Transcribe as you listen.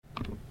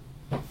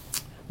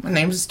My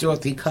name is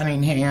Dorothy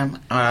Cunningham.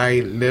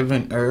 I live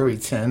in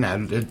Irvington.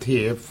 I've lived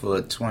here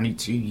for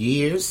 22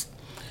 years.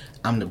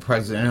 I'm the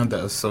president of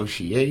the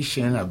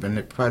association. I've been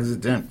the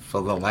president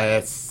for the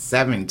last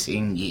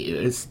 17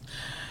 years.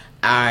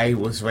 I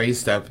was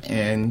raised up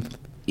in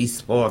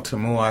East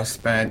Baltimore. I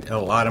spent a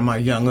lot of my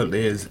younger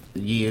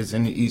years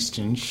in the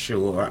Eastern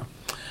Shore.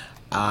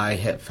 I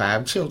had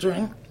 5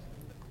 children,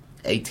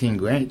 18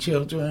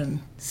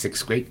 grandchildren,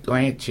 6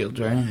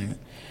 great-grandchildren,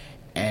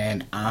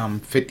 and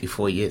I'm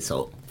 54 years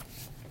old.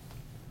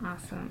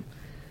 Awesome.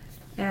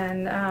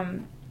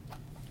 And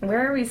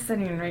where are we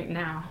sitting right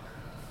now?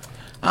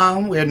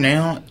 We're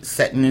now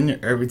sitting in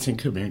the Irvington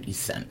Community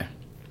Center.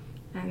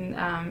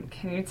 And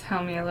can you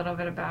tell me a little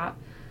bit about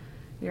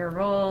your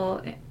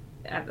role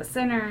at the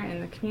center,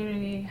 in the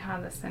community, how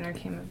the center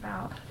came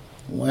about?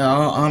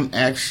 Well, I'm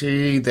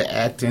actually the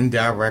acting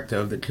director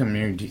of the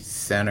community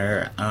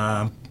center.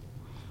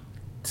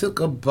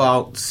 Took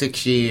about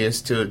 6 years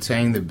to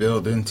attain the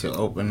building to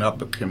open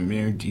up a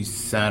community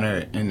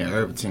center in the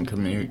Irvington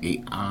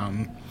community.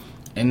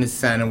 In the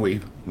center,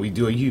 we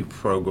do a youth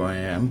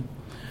program.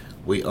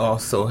 We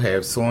also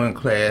have sewing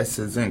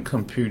classes and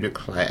computer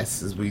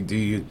classes. We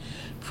do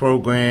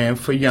program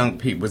for young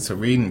people. It's a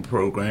reading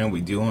program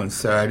we do on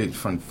Saturdays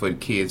for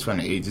kids from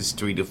the ages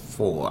 3 to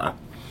 4.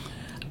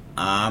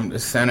 The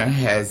center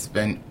has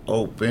been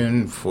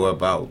open for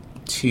about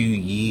 2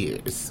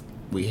 years.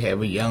 We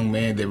have a young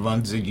man that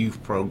runs a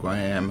youth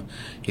program.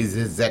 He's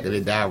the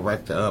executive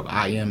director of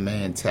I Am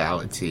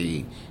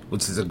Mentality,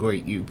 which is a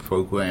great youth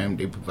program.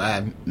 They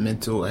provide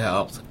mental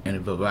health and a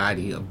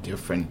variety of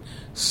different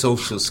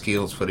social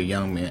skills for the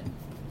young men.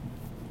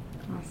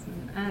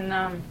 Awesome.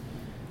 And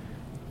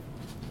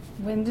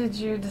when did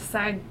you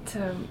decide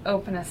to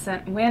open a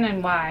center? When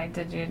and why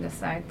did you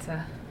decide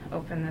to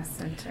open this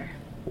center?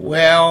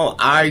 Well,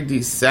 I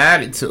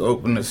decided to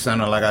open the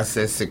center, like I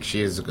said, 6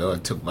 years ago.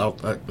 It took about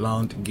that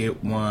long to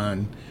get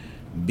one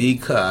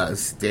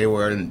because there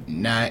were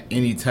not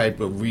any type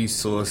of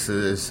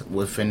resources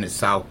within the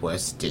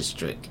Southwest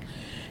District.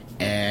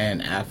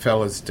 And I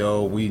felt as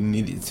though we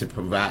needed to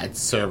provide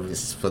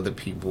service for the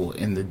people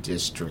in the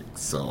district.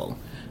 So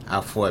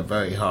I fought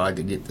very hard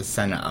to get the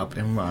center up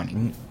and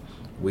running.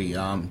 We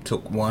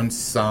took one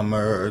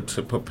summer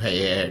to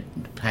prepare,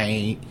 to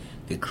paint,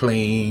 to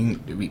clean,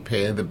 to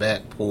repair the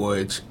back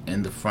porch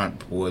and the front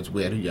porch.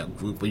 We had a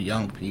group of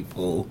young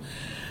people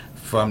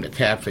from the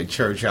Catholic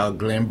Church out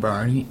Glen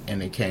Burnie,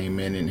 and they came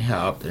in and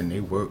helped, and they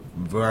worked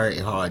very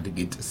hard to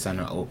get the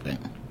center open.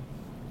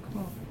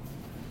 Cool.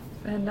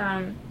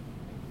 And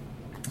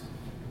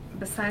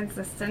besides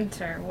the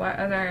center, what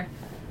other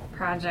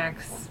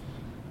projects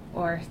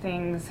or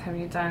things have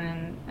you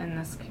done in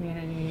this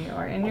community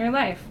or in your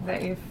life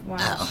that you want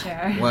to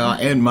share? Well,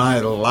 in my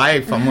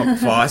life, I'm a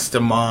foster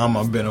mom.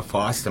 I've been a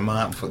foster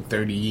mom for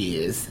 30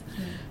 years.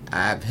 Mm-hmm.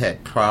 I've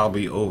had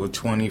probably over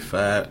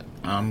 25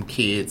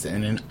 kids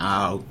in and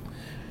out.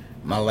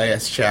 My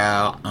last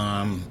child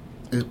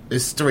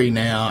is 3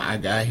 now. I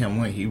got him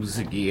when he was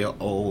a year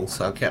old,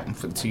 so I kept him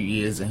for 2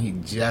 years, and he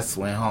just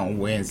went home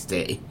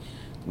Wednesday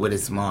with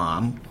his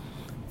mom.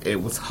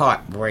 It was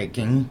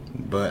heartbreaking,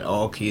 but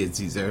all kids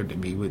deserve to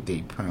be with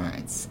their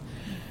parents.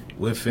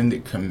 Within the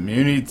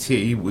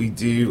community, we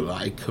do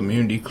like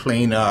community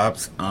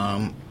cleanups,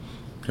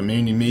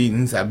 community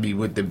meetings. I be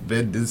with the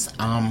business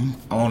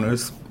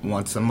owners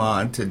once a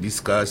month to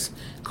discuss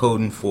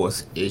code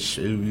enforcement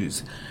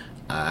issues.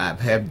 I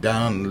have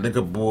done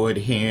liquor board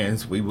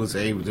hearings. We was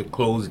able to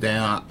close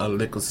down a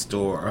liquor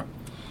store.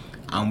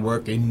 I'm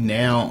working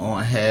now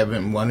on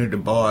having one of the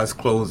bars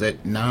close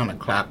at 9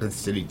 o'clock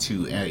instead of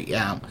 2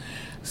 a.m.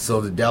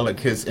 So the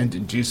delegates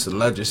introduced the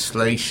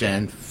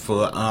legislation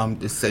for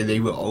to say they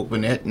will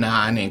open at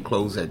 9 and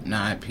close at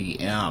 9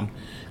 p.m.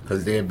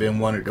 because they have been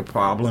one of the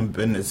problem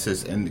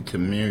businesses in the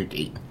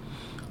community.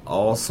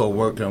 Also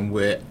working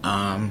with,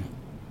 I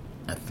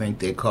think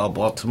they call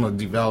Baltimore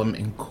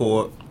Development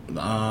Court.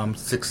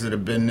 6 of the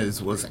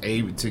business was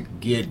able to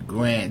get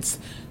grants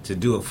to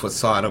do a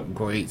facade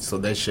upgrade, so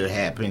that should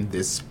happen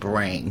this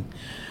spring.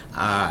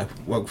 I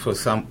work with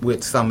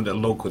some of the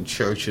local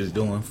churches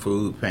doing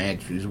food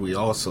pantries. We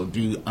also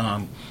do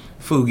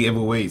food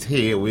giveaways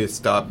here. We'll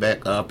start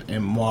back up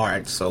in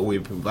March, so we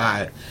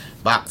provide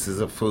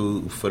boxes of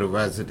food for the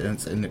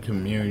residents in the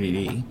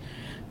community.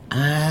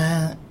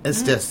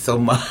 It's just so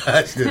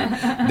much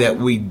that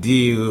we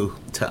do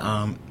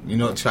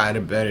to try to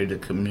better the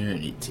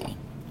community.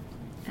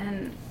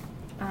 And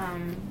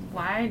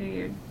why do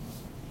you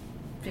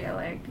feel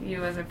like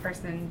you as a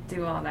person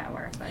do all that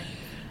work?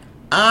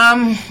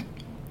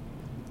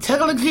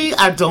 Technically,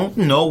 I don't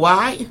know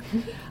why.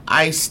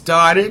 I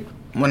started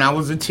when I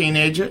was a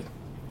teenager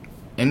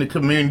in the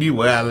community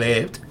where I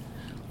lived.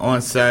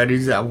 On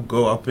Saturdays, I would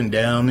go up and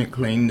down and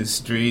clean the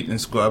street and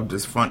scrub the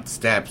front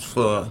steps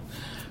for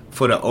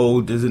the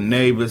older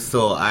neighbors.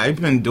 So I've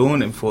been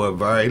doing it for a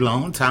very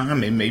long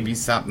time. It may be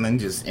something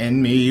just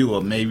in me,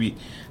 or maybe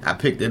I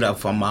picked it up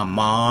from my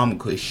mom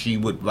because she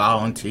would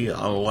volunteer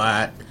a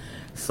lot.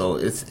 So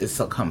it's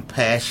a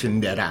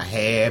compassion that I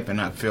have,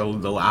 and I feel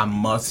as though I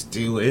must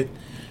do it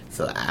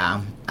So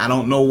I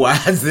don't know why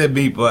I said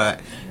me, but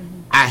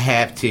I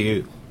have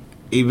to.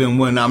 Even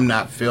when I'm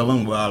not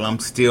feeling well, I'm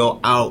still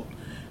out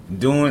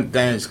doing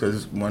things,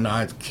 because when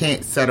I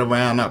can't sit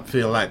around, I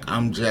feel like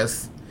I'm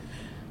just,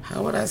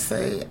 how would I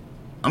say,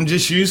 I'm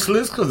just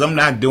useless because I'm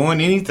not doing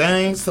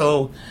anything.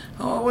 So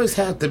I always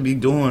have to be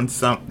doing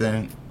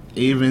something.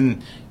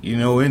 Even,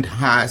 in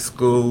high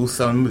school,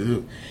 some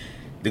of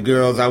the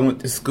girls I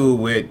went to school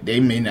with, they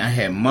may not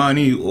have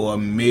money or a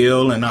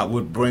meal, and I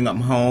would bring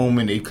them home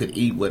and they could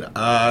eat with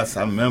us.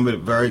 I remember the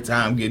very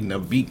time getting a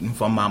beating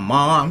from my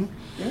mom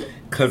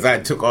because I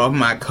took off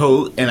my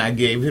coat and I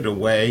gave it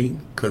away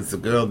because the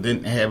girl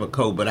didn't have a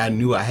coat, but I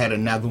knew I had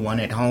another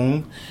one at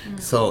home.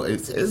 So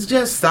it's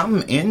just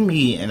something in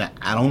me, and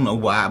I don't know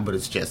why, but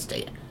it's just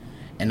there.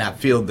 And I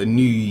feel the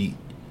need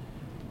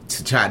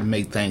to try to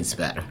make things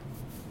better.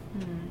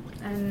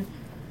 And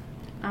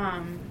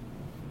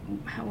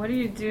what do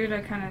you do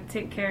to kind of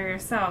take care of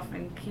yourself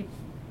and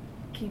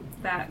keep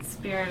that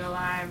spirit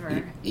alive?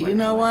 Or you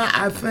know what?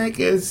 I think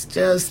it's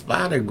just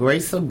by the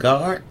grace of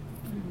God,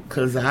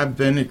 because I've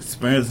been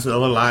experiencing a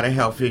lot of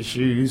health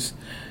issues,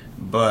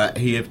 but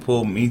He has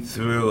pulled me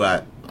through.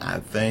 I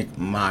think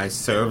my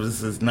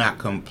service is not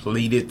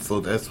completed,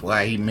 so that's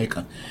why He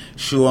making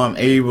sure I'm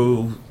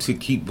able to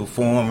keep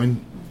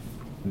performing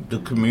the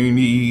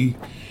community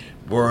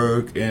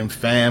work and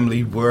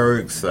family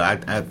work. So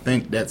I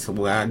think that's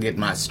where I get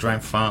my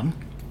strength from.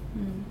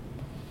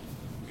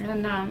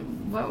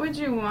 And what would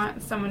you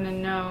want someone to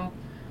know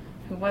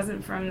who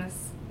wasn't from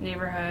this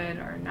neighborhood,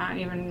 or not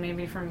even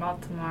maybe from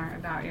Baltimore,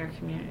 about your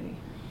community?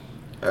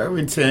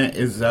 Irvington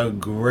is a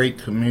great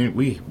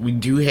community. We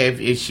do have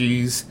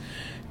issues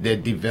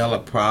that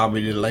developed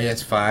probably the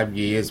last 5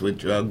 years with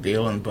drug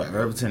dealing, but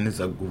Irvington is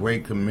a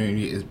great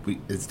community.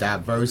 It's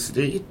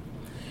diversity.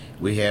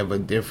 We have a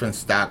different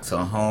stocks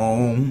of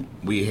home.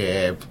 We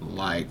have,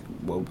 like,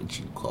 what would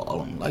you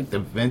call them? Like the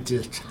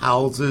vintage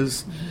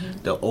houses,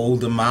 the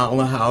older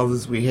model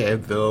houses. We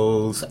have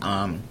those.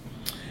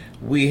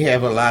 We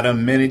have a lot of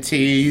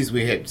amenities.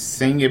 We have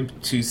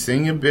two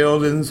senior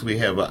buildings. We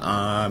have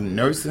a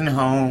nursing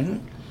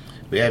home.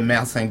 We have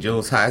Mount St.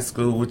 Joe's High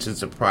School, which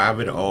is a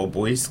private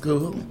all-boys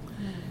school.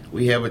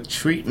 We have a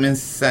treatment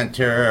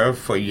center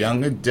for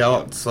young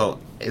adults. So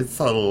it's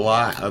a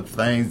lot of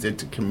things that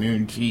the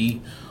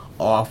community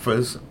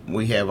offers.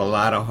 We have a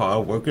lot of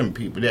hard-working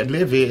people that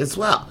live here as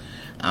well.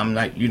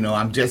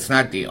 I'm just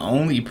not the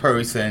only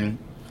person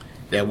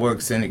that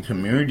works in the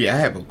community. I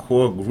have a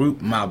core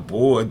group, my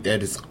board,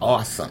 that is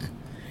awesome.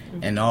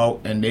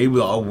 And they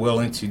were all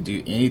willing to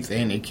do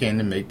anything they can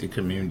to make the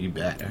community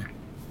better.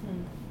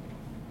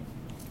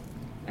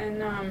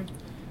 And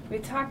we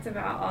talked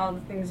about all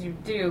the things you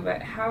do,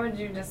 but how would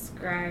you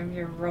describe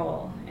your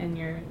role in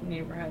your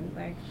neighborhood?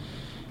 Like,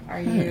 are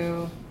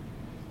you,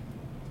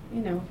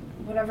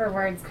 whatever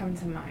words come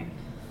to mind?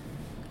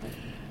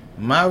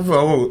 My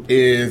role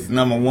is,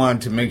 number one,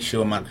 to make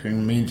sure my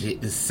community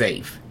is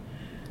safe.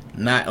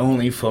 Not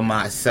only for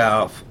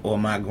myself or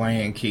my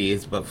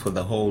grandkids, but for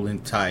the whole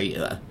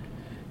entire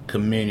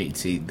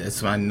community.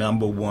 That's my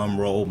number one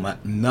role. My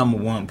number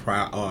one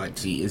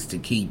priority is to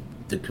keep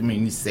the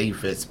community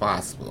safe as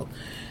possible.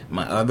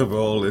 My other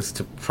role is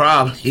to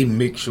probably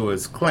make sure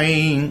it's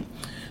clean,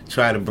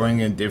 try to bring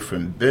in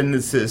different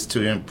businesses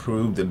to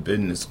improve the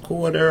business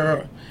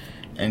quarter,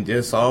 and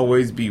just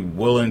always be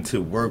willing to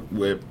work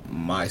with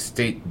my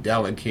state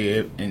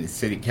delegate and the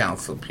city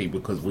council people,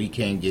 because we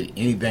can't get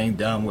anything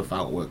done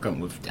without working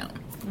with them.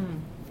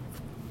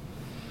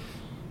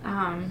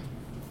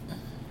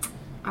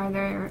 Are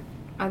there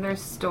other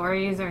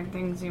stories or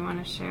things you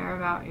want to share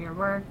about your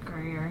work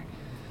or your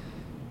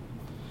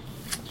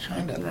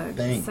Trying to the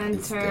think, center,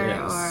 is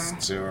there or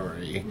a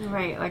story?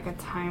 Right, like a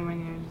time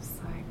when you're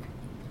just like,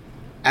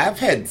 I've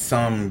had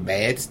some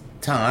bad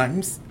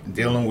times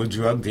dealing with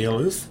drug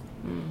dealers.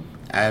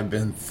 I've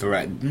been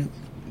threatened.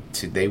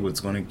 Today was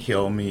going to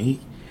kill me.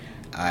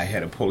 I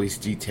had a police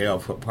detail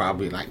for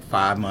probably like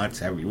 5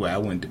 months. Everywhere I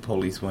went, the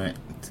police went,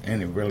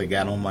 and it really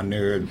got on my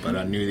nerves, but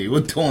I knew they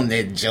were doing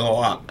their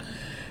job.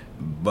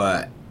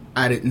 But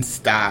I didn't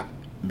stop,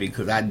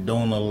 because I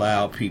don't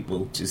allow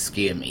people to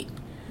scare me.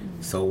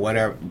 So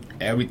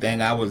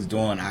everything I was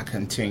doing, I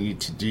continued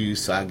to do.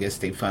 So I guess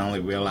they finally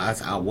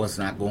realized I was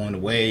not going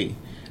away.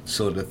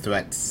 So the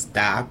threat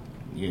stopped.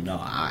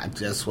 I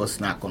just was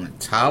not going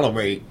to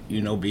tolerate,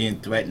 being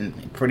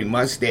threatened. Pretty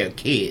much they're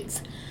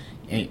kids.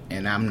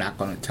 And I'm not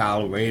going to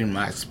tolerate them.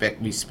 I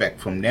expect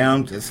respect from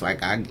them, just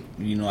like I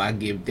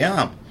give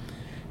them.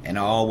 And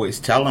I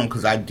always tell them,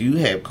 because I do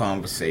have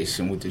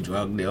conversation with the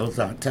drug dealers,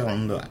 I tell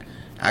them, look,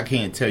 I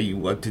can't tell you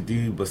what to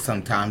do, but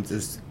sometimes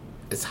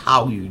it's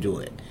how you do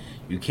it.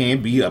 You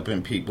can't be up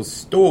in people's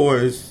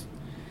stores,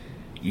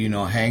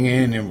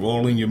 hanging and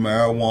rolling your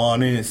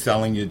marijuana and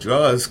selling your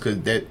drugs,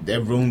 because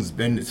that ruins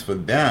business for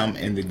them,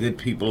 and the good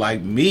people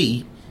like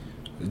me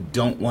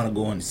don't want to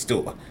go in the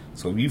store.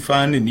 So if you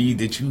find the need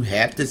that you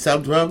have to sell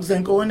drugs,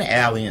 then go in the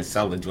alley and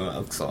sell the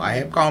drugs. So I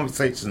have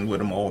conversations with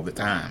them all the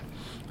time.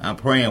 I'm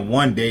praying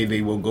one day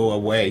they will go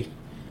away.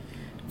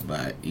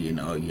 But, you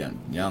know,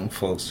 young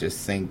folks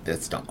just think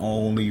that's the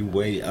only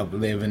way of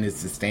living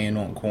is to stand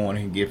on the corner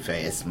and get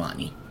fast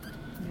money.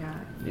 Yeah,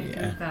 I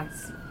think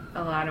that's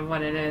a lot of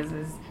what it is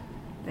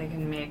they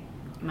can make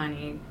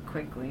money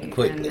quickly.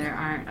 And there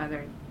aren't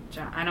other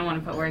jobs. I don't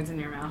want to put words in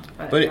your mouth,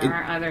 but there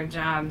aren't other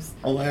jobs.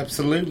 Oh,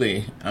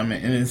 absolutely. I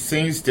mean, and it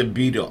seems to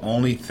be the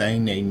only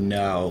thing they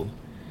know.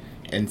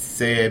 And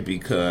sad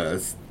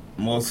because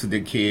most of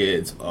the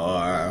kids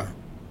are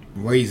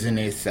raising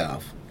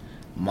themselves.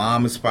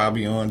 Mom is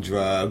probably on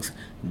drugs,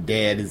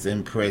 dad is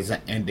in prison,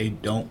 and they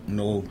don't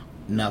know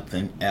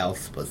nothing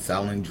else but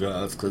selling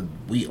drugs because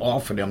we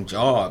offer them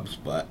jobs,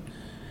 but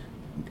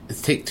it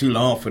takes too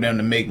long for them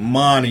to make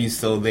money,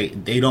 so they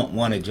don't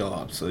want a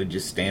job, so they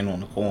just stand on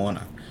the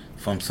corner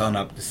from sun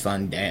up to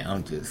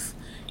sundown, just,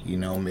 you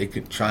know,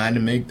 trying to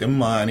make the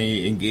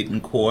money and getting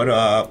caught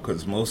up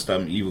because most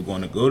of them either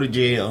going to go to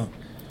jail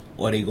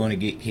or they're going to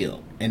get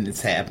killed, and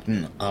it's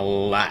happening a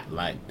lot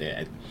like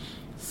that.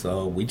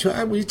 So we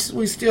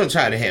still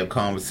try to have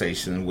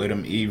conversations with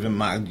them. Even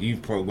my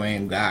youth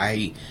program guy,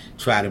 he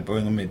tried to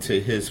bring them into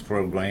his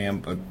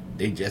program, but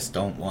they just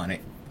don't want it.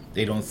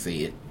 They don't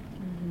see it.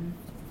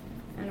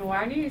 Mm-hmm. And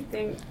why do you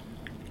think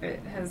it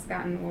has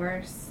gotten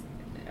worse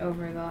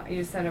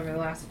you said over the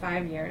last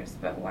 5 years,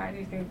 but why do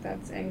you think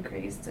that's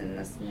increased in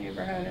this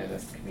neighborhood or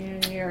this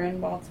community or in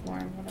Baltimore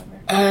or whatever?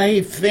 I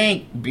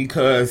think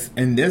because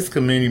in this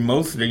community,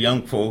 most of the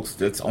young folks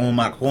that's on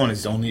my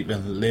corners don't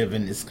even live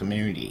in this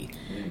community.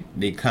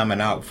 They're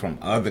coming out from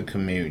other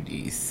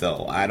communities,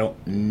 so I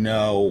don't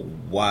know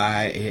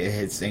why it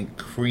has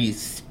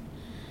increased,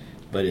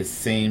 but it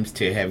seems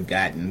to have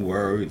gotten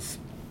worse,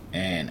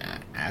 and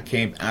I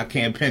can't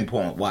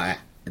pinpoint why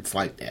it's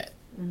like that.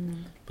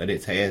 Mm-hmm. But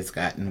it has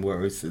gotten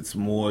worse. It's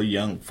more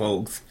young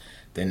folks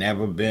than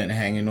ever been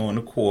hanging on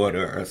the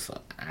quarter, so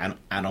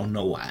I don't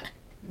know why.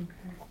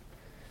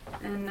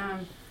 Okay. And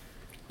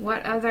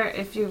what other,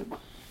 if you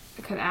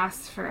could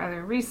ask for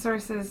other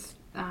resources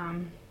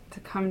to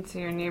come to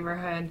your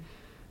neighborhood,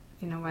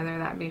 you know, whether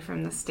that be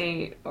from the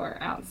state or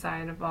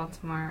outside of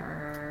Baltimore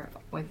or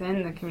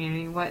within the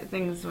community, what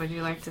things would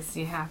you like to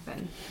see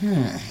happen?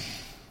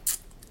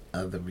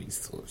 Other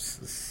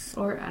resources.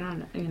 Or, I don't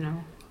know, you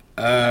know.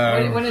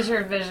 What is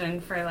your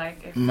vision for,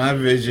 like... My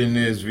vision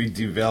is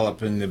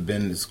redeveloping the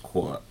business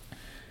court.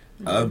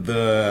 Mm-hmm.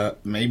 Other,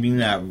 maybe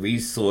not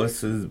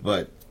resources,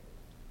 but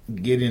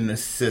getting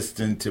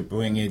assistance to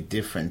bring in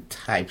different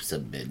types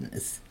of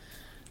business.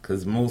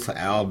 Because most of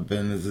our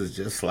business is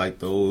just like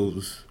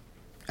those,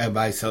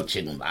 everybody sell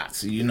chicken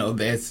boxes. You know,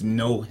 there's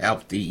no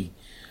healthy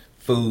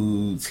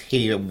foods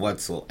here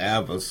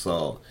whatsoever.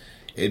 So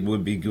it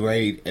would be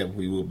great if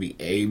we would be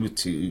able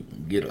to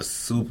get a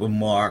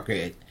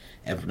supermarket,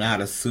 if not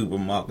a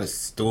supermarket,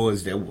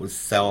 stores that would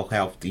sell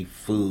healthy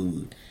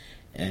food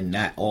and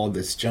not all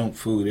this junk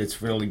food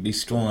that's really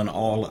destroying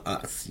all of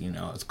us. You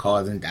know, it's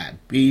causing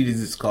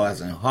diabetes, it's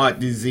causing heart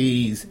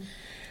disease.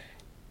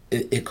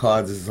 It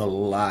causes a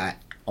lot.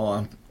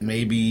 Or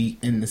maybe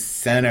in the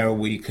center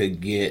we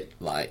could get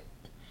like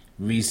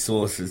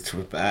resources to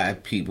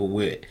provide people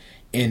with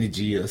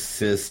energy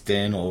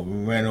assistance or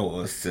rental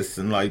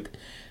assistance, like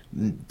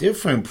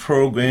different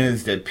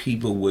programs that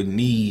people would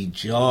need,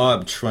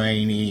 job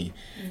training.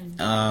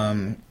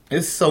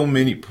 There's so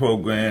many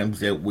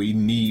programs that we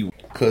need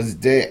because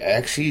there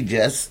actually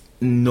just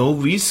no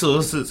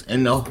resources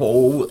in the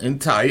whole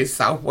entire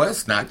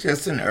Southwest, not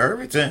just in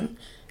Irvington.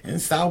 In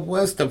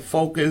Southwest, the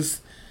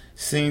focus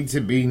seems to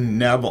be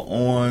never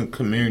on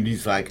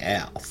communities like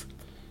ours.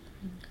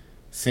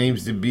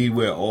 Seems to be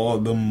where all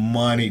the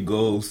money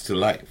goes to,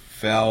 like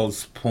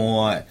Fells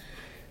Point,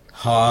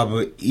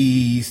 Harbor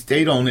East.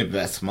 They don't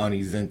invest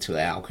monies into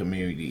our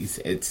communities.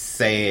 It's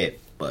sad,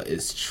 but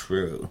it's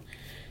true.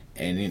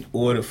 And in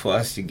order for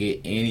us to get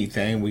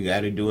anything, we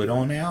got to do it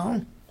on our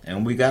own.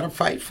 And we got to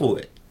fight for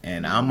it.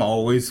 And I'm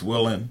always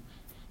willing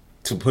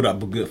to put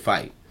up a good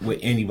fight with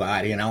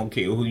anybody. And I don't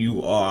care who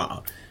you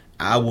are.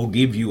 I will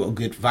give you a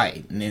good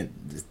fight,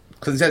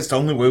 because that's the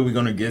only way we're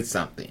going to get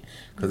something.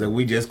 Because if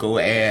we just go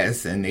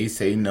ask and they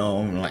say no,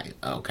 I'm like,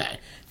 okay,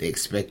 they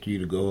expect you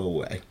to go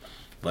away.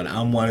 But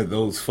I'm one of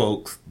those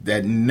folks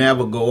that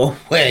never go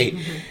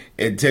away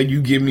until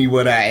you give me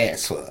what I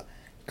asked for.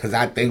 Because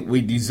I think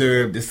we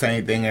deserve the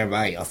same thing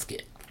everybody else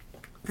gets.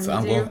 So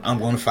I'm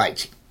going to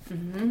fight you.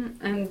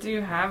 Mm-hmm. And do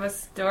you have a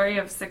story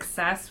of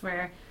success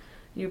where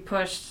you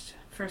pushed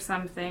for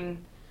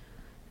something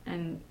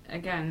and,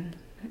 again,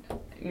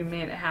 you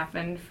made it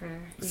happen for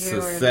you?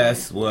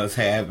 Success was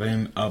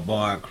having a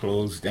bar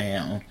closed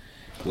down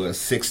where a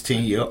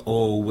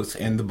 16-year-old was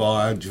in the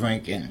bar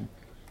drinking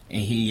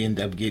and he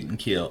ended up getting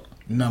killed.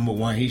 Number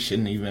one, he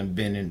shouldn't even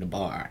been in the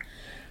bar.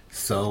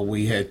 So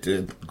we had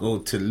to go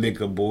to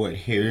liquor board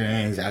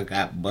hearings. I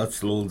got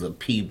busloads of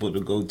people to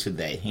go to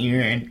that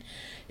hearing.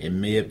 It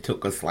may have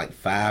took us like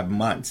 5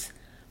 months.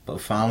 But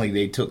finally,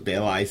 they took their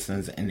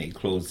license and they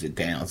closed it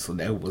down. So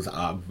that was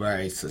our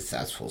very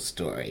successful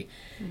story.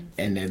 Mm-hmm.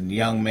 And the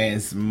young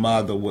man's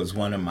mother was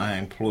one of my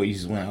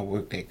employees when I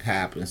worked at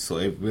Coppin. So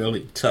it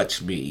really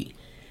touched me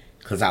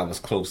because I was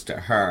close to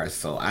her,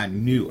 so I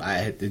knew I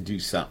had to do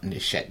something to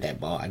shut that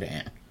bar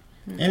down.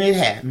 And it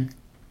happened.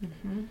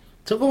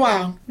 Took a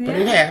while, but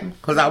it happened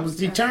because I was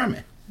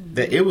determined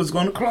that it was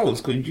going to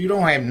close, because you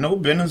don't have no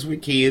business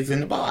with kids in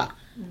the bar.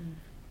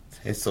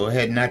 And so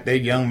had not that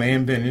young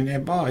man been in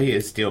that bar, he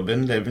had still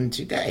been living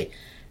today.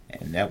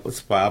 And that was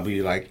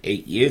probably like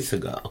 8 years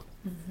ago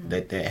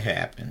that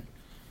happened.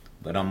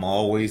 But I'm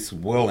always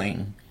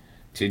willing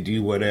to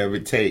do whatever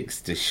it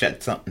takes to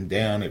shut something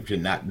down if you're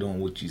not doing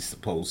what you're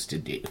supposed to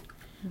do.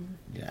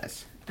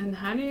 Yes. And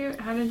how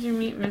did you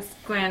meet Miss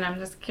Gwen? I'm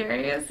just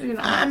curious.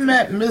 I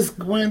met Miss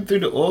Gwen through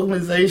the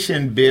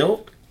organization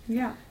BUILT.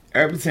 Yeah.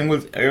 Irvington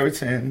was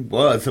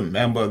a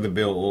member of the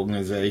BUILT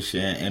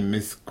organization, and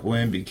Miss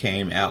Gwen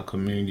became our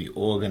community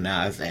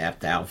organizer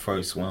after our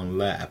first one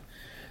left.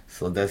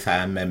 So that's how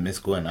I met Miss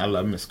Gwen. I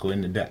love Miss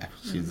Gwen to death.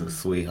 She's a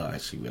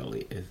sweetheart. She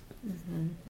really is.